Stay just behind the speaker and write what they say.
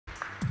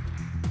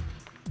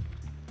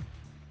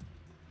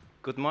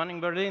Good morning,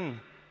 Berlin.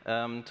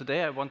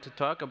 Today I want to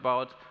talk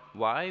about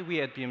why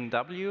we at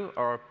BMW,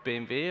 or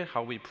BMW,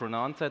 how we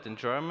pronounce that in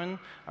German,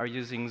 are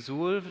using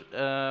Zuul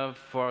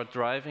for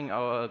driving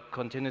our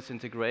continuous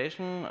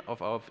integration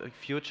of our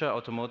future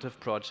automotive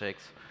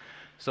projects.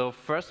 So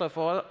first of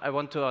all, I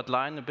want to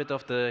outline a bit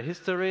of the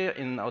history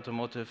in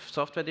automotive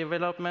software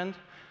development,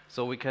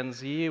 so we can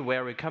see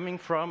where we're coming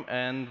from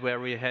and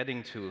where we're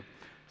heading to.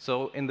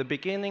 So in the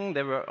beginning,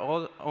 there were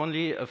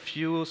only a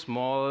few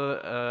small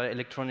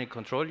electronic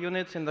control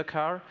units in the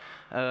car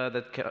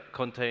that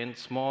contained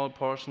small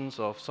portions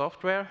of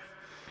software.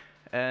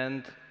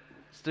 And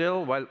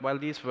still, while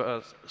these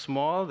were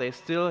small, they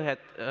still had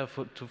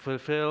to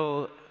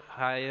fulfill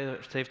high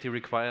safety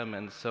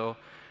requirements. So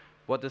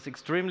what is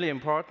extremely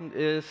important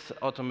is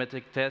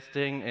automatic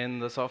testing in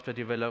the software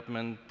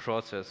development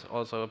process,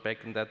 also back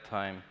in that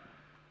time.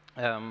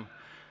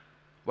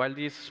 While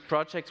these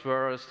projects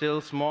were still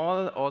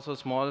small, also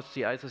small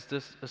CI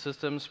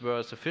systems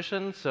were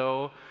sufficient.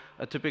 So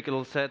a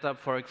typical setup,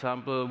 for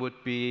example, would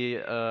be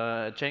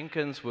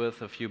Jenkins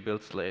with a few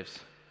build slaves.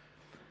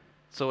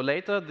 So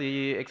later,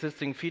 the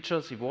existing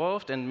features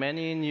evolved, and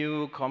many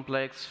new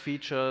complex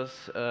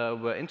features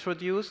were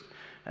introduced.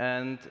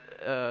 And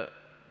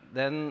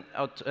then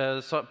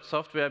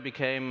software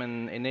became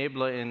an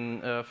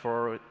enabler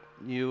for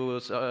new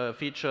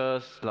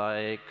features,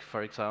 like,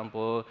 for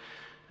example,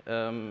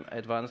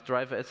 advanced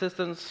driver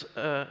assistance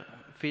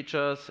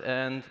features,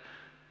 and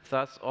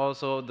thus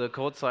also the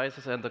code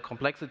sizes and the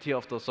complexity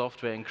of the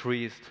software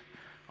increased.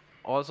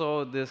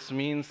 Also, this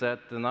means that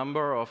the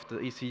number of the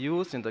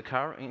ECUs in the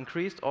car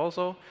increased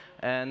also,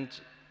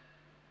 and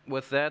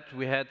with that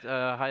we had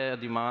a higher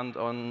demand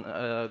on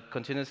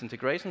continuous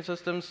integration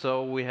systems,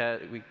 so we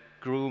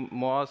grew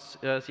more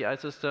CI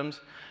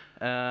systems.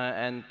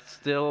 And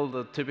still,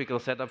 the typical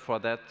setup for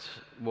that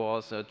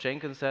was a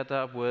Jenkins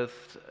setup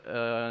with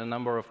a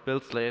number of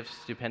build slaves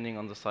depending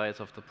on the size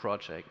of the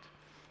project.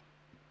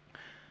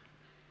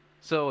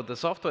 So the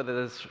software that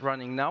is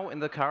running now in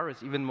the car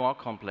is even more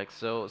complex.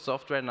 So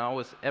software now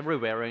is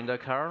everywhere in the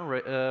car,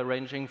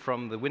 ranging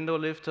from the window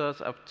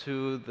lifters up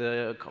to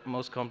the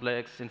most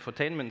complex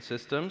infotainment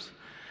systems.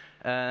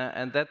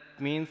 And that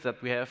means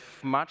that we have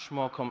much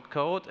more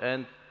code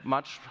and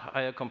much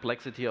higher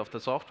complexity of the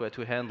software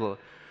to handle.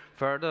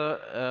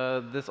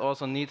 Further, this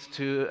also needs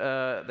to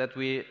that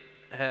we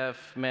have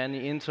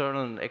many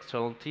internal and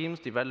external teams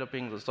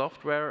developing the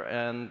software,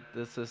 and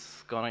this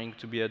is going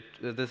to be a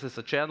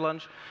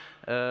challenge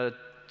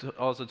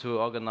also to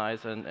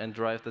organize and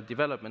drive the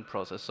development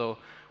process. So,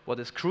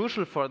 what is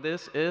crucial for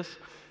this is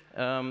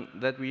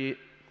that we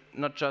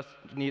not just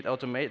need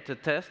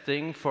automated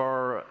testing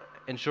for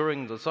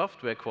ensuring the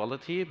software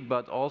quality,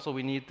 but also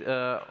we need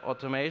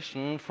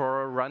automation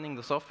for running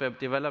the software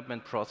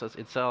development process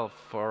itself,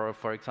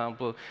 for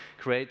example,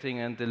 creating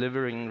and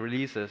delivering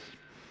releases.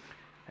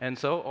 And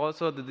so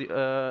also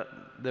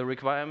the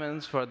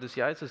requirements for the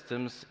CI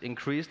systems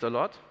increased a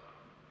lot.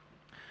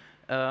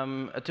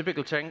 A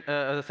typical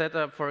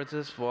setup for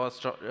this was,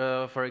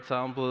 for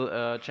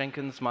example,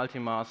 Jenkins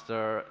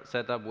multi-master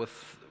setup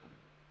with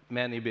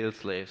many build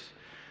slaves.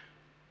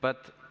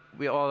 But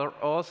we are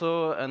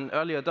also an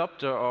early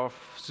adopter of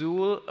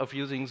Zuul, of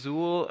using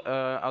Zuul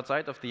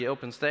outside of the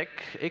OpenStack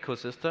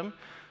ecosystem.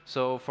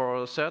 So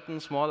for certain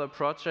smaller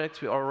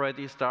projects, we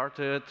already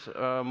started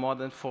more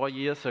than 4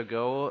 years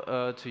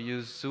ago to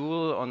use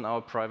Zuul on our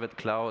private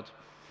cloud.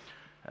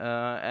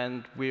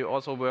 And we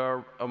also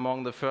were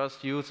among the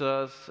first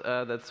users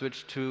that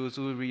switched to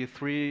Zuul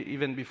v3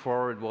 even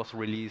before it was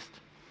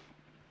released.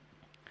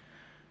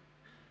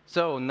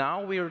 So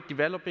now we are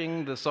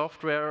developing the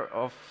software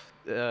of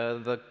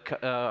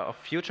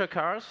future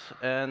cars,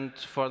 and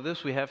for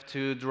this we have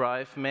to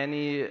drive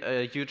many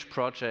huge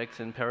projects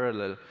in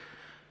parallel.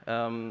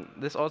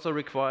 This also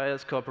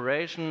requires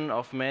cooperation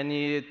of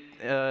many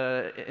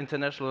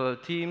international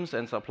teams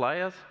and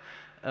suppliers,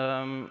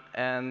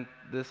 and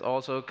this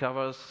also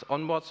covers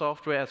onboard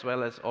software as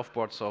well as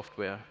offboard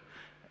software.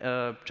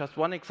 Just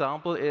one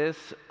example is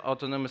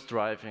autonomous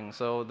driving.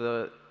 So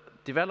the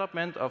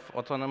development of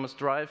autonomous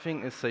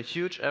driving is a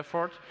huge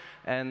effort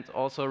and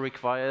also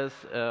requires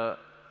a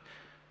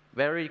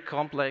very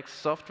complex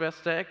software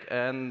stack,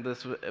 and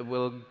this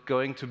will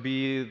going to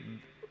be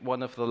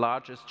one of the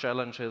largest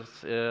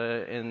challenges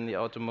in the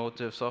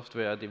automotive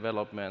software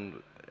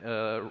development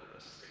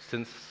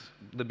since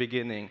the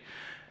beginning.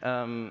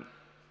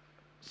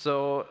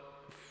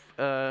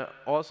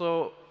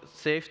 Also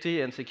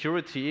safety and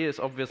security is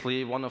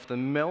obviously one of the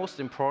most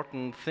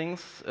important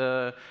things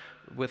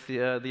with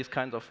these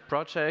kinds of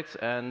projects,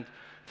 and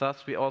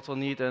thus we also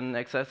need an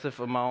excessive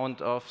amount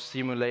of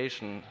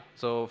simulation.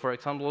 So, for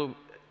example,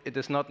 it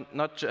is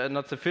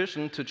not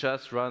sufficient to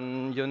just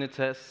run unit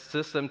tests,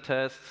 system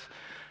tests,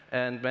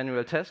 and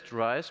manual test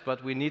drives,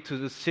 but we need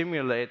to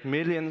simulate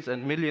millions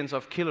and millions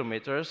of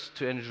kilometers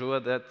to ensure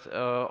that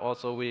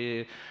also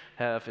we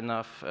have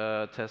enough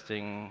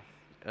testing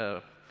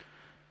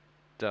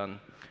done.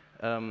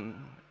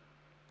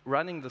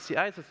 running the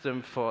CI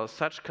system for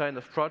such kind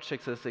of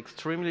projects is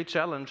extremely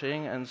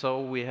challenging, and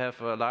so we have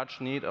a large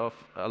need of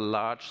a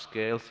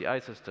large-scale CI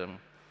system.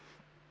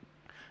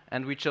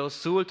 And we chose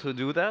Zuul to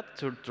do that,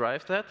 to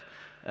drive that.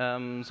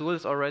 Zuul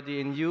is already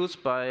in use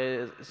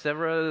by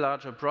several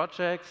larger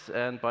projects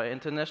and by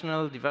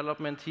international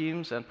development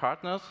teams and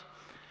partners.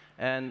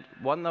 And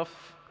one of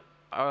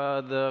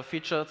the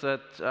features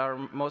that are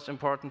most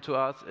important to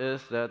us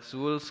is that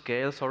Zuul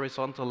scales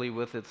horizontally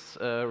with its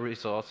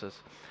resources.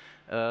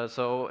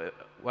 So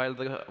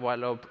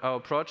while our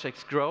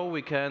projects grow,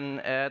 we can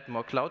add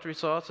more cloud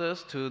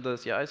resources to the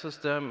CI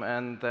system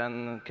and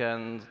then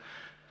can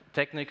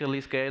technically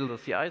scale the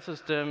CI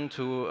system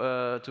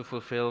to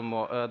fulfill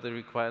more, the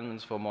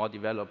requirements for more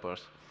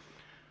developers.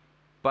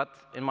 But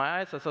in my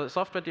eyes, as a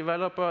software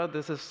developer,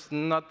 this is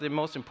not the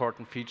most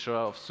important feature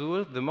of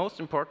Zuul. The most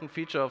important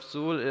feature of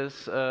Zuul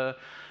is,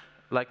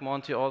 like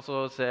Monty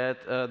also said,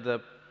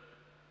 the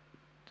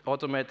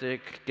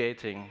automatic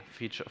gating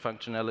feature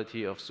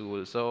functionality of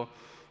Zuul. So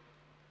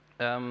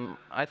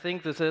I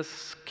think this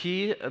is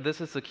key.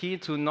 This is the key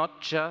to not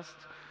just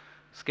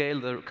scale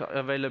the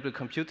available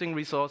computing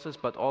resources,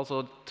 but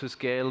also to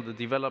scale the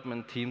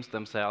development teams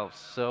themselves.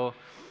 So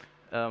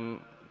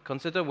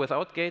consider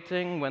without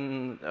gating,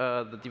 when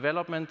the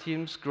development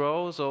teams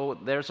grow, so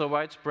there's a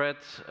widespread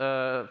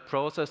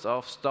process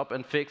of stop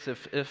and fix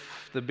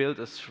if the build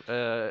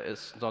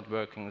is not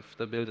working, if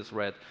the build is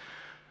red.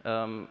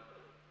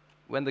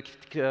 When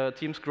the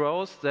teams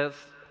grows, that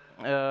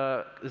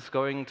is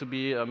going to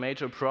be a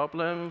major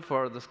problem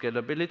for the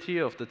scalability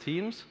of the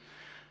teams.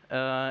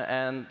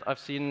 And I've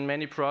seen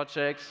many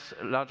projects,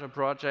 larger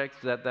projects,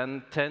 that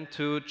then tend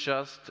to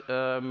just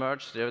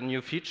merge their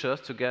new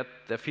features to get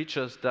their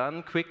features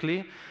done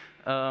quickly.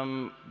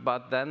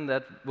 But then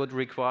that would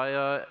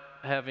require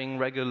having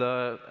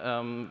regular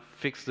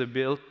fix the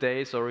build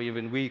days or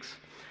even weeks.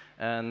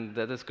 And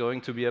that is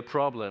going to be a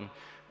problem.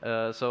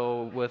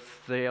 So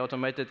with the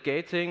automated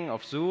gating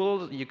of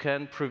Zuul, you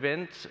can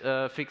prevent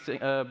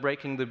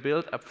breaking the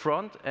build up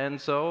front, and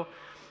so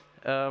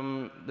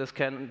this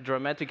can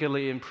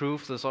dramatically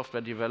improve the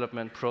software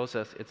development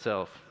process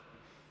itself.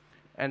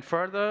 And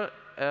further,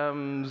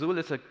 Zuul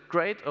is a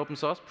great open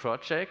source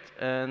project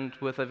and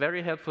with a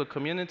very helpful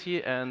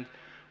community, and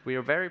we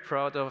are very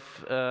proud of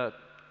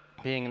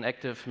being an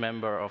active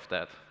member of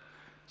that.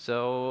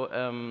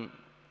 So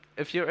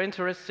if you're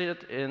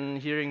interested in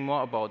hearing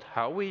more about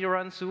how we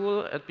run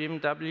Zuul at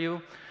BMW,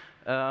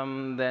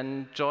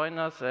 then join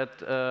us at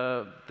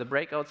the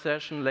breakout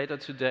session later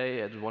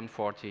today at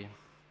 1:40.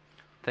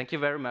 Thank you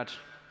very much.